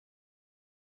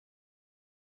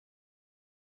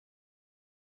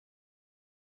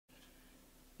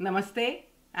Namaste,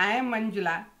 I am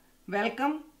Manjula.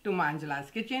 Welcome to Manjula's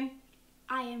Kitchen.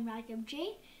 I am Raghav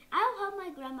Jain. I will help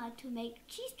my grandma to make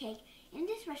cheesecake. In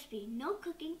this recipe, no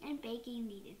cooking and baking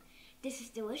needed. This is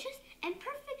delicious and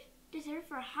perfect dessert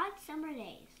for hot summer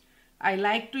days. I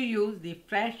like to use the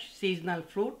fresh seasonal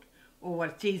fruit over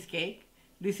cheesecake.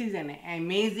 This is an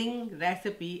amazing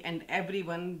recipe and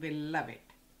everyone will love it.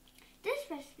 This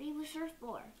recipe will serve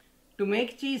for. To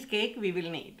make cheesecake, we will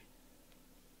need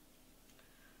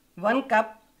 1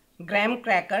 cup graham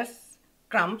crackers,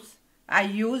 crumbs. I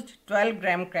used 12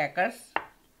 graham crackers.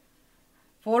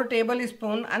 4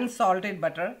 tablespoons unsalted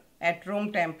butter at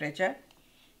room temperature.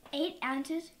 8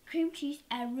 ounces cream cheese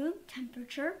at room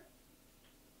temperature.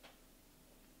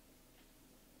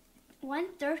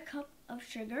 1/3 cup of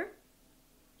sugar.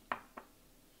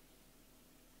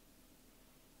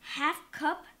 1/2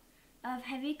 cup of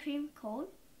heavy cream cold.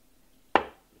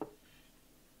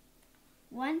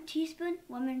 1 teaspoon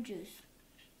lemon juice.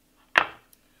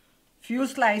 Few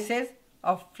slices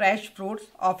of fresh fruits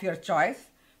of your choice.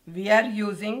 We are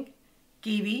using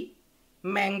kiwi,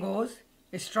 mangoes,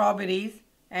 strawberries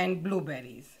and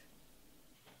blueberries.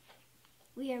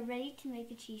 We are ready to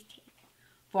make a cheesecake.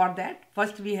 For that,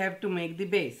 first we have to make the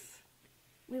base.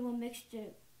 We will mix the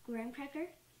graham cracker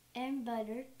and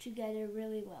butter together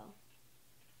really well.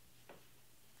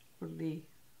 Put the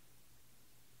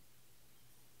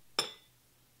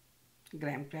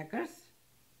graham crackers.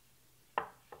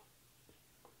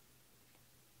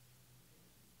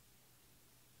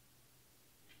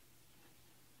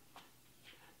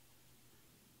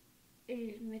 It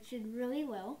is mixed really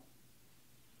well.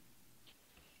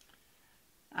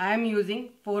 I am using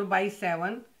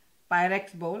 4x7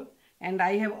 Pyrex bowl and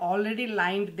I have already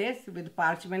lined this with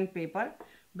parchment paper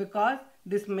because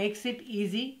this makes it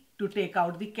easy to take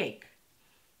out the cake.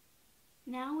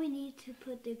 Now we need to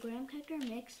put the graham cracker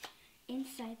mix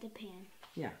inside the pan.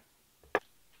 Yeah.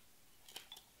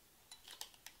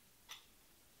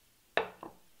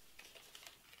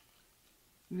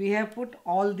 We have put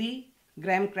all the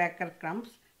graham cracker crumbs.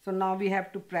 So now we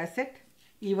have to press it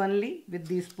evenly with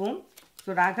the spoon.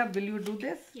 So Raghav, will you do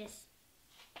this? Yes.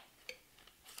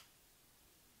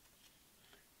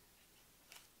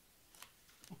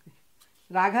 Okay.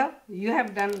 Raghav, you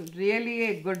have done really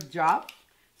a good job.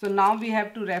 So now we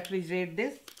have to refrigerate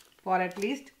this for at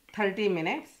least 30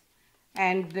 minutes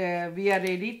and we are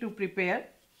ready to prepare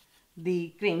the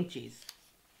cream cheese.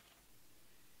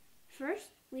 First,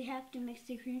 we have to mix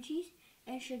the cream cheese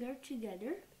and sugar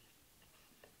together.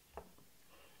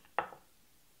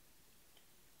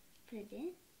 Put it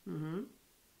in.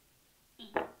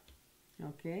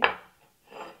 Okay.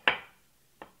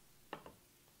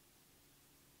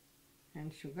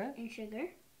 And sugar. And sugar.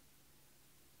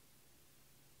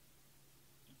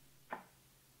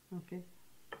 Okay.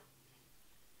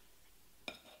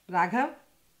 Raghav,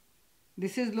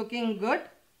 this is looking good.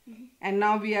 And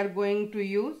now we are going to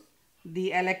use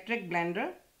the electric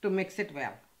blender to mix it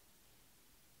well.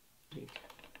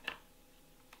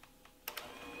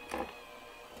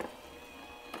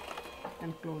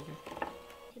 And close it.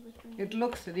 It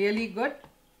looks really good.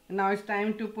 Now it's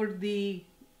time to put the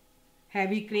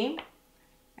heavy cream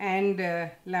and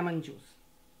lemon juice.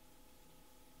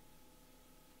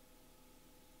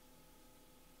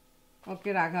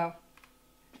 Okay, Raghav,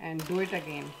 and do it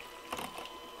again.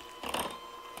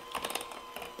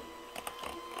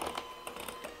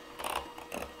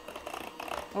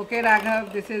 Okay,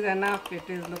 Raghav, this is enough. It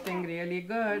is looking really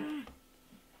good.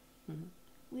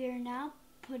 We are now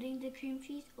putting the cream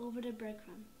cheese over the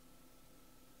breadcrumb.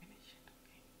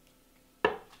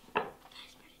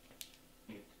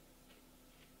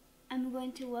 I'm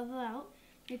going to level out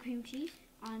the cream cheese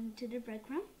onto the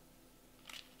breadcrumb.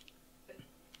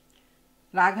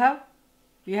 Raghav,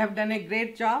 you have done a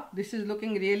great job. This is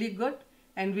looking really good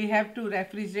and we have to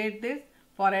refrigerate this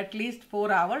for at least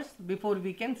 4 hours before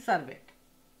we can serve it.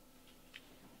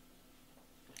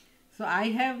 So I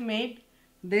have made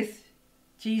this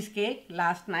cheesecake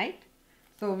last night.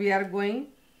 So we are going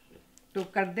to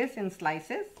cut this in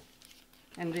slices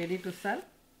and ready to serve.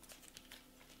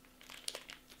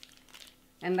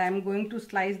 And I am going to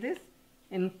slice this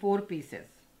in 4 pieces.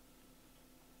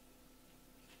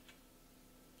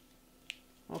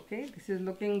 Okay, this is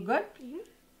looking good.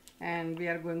 And we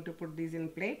are going to put these in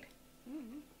plate.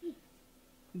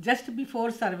 Just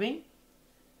before serving,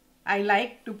 I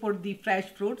like to put the fresh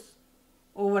fruits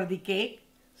over the cake.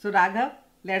 So Raghav,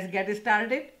 let's get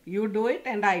started. You do it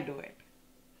and I do it.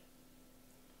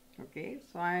 Okay,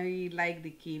 so I like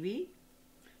the kiwi.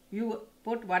 You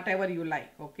put whatever you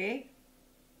like, okay?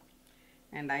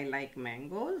 And I like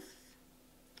mangoes.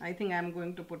 I think I'm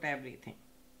going to put everything.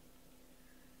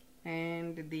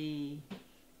 And the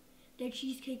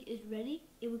cheesecake is ready.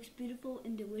 It looks beautiful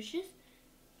and delicious.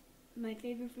 My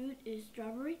favorite fruit is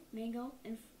strawberry, mango,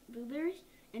 and blueberries,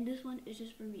 and this one is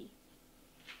just for me.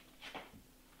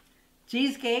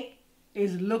 cheesecake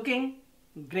is looking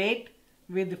great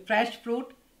with fresh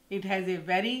fruit. It has a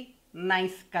very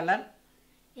nice color.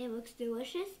 It looks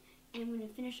delicious, and I'm going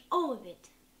to finish all of it.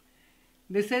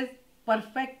 This is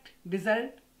perfect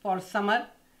dessert for summer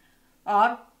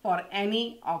or for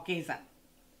any occasion.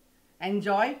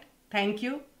 Enjoy it. Thank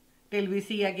you. Till we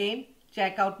see again.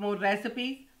 Check out more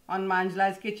recipes on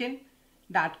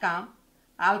manjulaskitchen.com.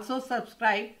 Also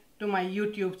subscribe to my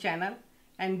YouTube channel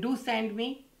and do send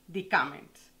me the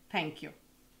comments. Thank you.